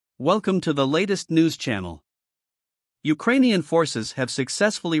Welcome to the latest news channel. Ukrainian forces have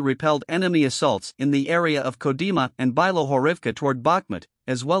successfully repelled enemy assaults in the area of Kodyma and Bilohorivka toward Bakhmut,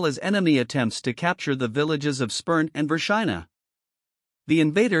 as well as enemy attempts to capture the villages of Spern and Vershina. The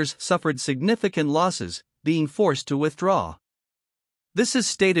invaders suffered significant losses, being forced to withdraw. This is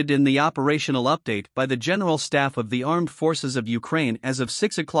stated in the operational update by the General Staff of the Armed Forces of Ukraine as of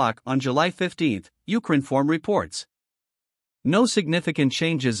 6 o'clock on July 15, Ukrinform reports. No significant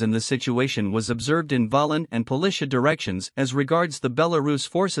changes in the situation was observed in Volyn and Polishcha directions as regards the Belarus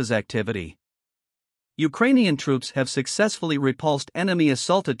forces' activity. Ukrainian troops have successfully repulsed enemy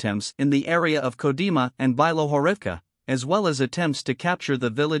assault attempts in the area of Kodyma and Bilohorivka, as well as attempts to capture the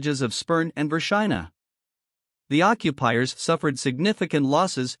villages of Spern and Vershina. The occupiers suffered significant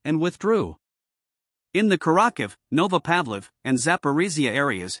losses and withdrew. In the Kharkiv, Novopavlov, and Zaporizhia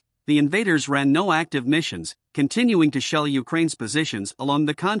areas, the invaders ran no active missions, continuing to shell Ukraine's positions along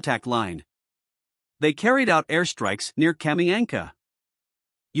the contact line. They carried out airstrikes near Kamianka.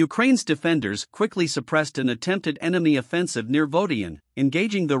 Ukraine's defenders quickly suppressed an attempted enemy offensive near Vodian,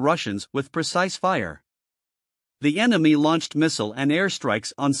 engaging the Russians with precise fire. The enemy launched missile and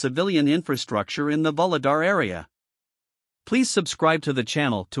airstrikes on civilian infrastructure in the Volodar area. Please subscribe to the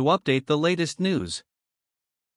channel to update the latest news.